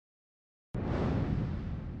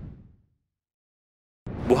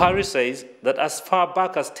Buhari says that as far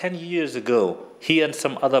back as 10 years ago, he and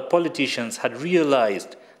some other politicians had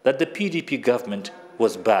realized that the PDP government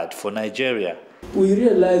was bad for Nigeria. We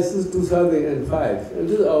realized since 2005, and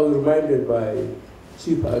this I was reminded by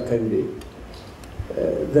Chief Akande,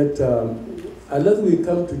 that unless we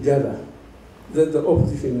come together, that the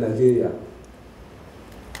opposition in Nigeria,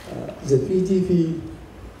 the PDP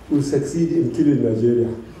will succeed in killing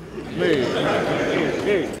Nigeria.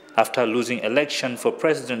 After losing election for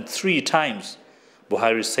president 3 times,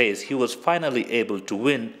 Buhari says he was finally able to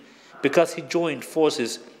win because he joined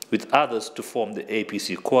forces with others to form the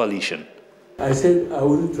APC coalition. I said I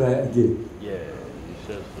wouldn't try again. Yeah,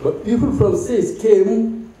 but people from states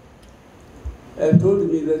came and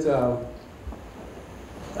told me that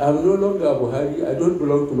I'm no longer Buhari, I don't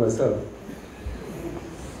belong to myself.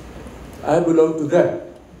 I belong to them.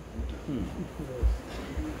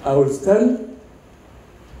 I will stand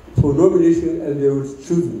for nomination and they will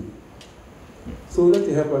choose me. So that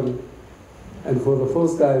happened, and for the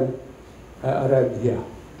first time, I arrived here.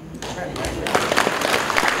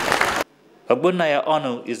 Ogbonnaya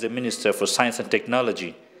Onu is the Minister for Science and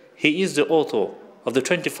Technology. He is the author of the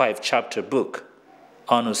 25-chapter book.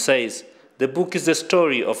 Onu says the book is the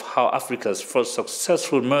story of how Africa's first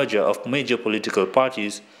successful merger of major political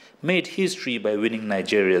parties made history by winning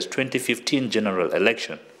Nigeria's 2015 general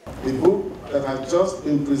election. The book that has just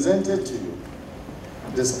been presented to you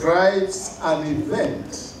describes an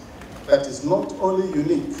event that is not only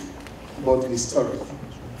unique, but historic.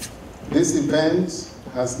 This event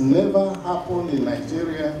has never happened in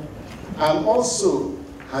Nigeria and also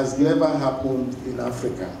has never happened in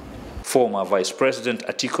Africa. Former Vice President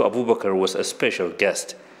Atiku Abubakar was a special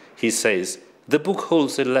guest. He says the book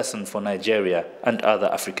holds a lesson for Nigeria and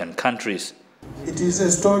other African countries. It is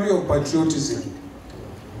a story of patriotism,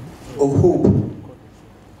 of hope,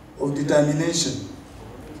 of determination,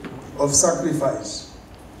 of sacrifice,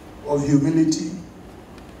 of humility,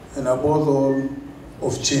 and above all,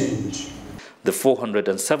 of change. The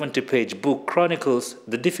 470-page book chronicles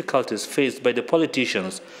the difficulties faced by the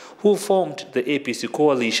politicians who formed the APC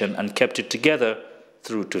coalition and kept it together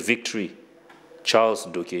through to victory. Charles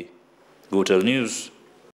Duke, GoTel News.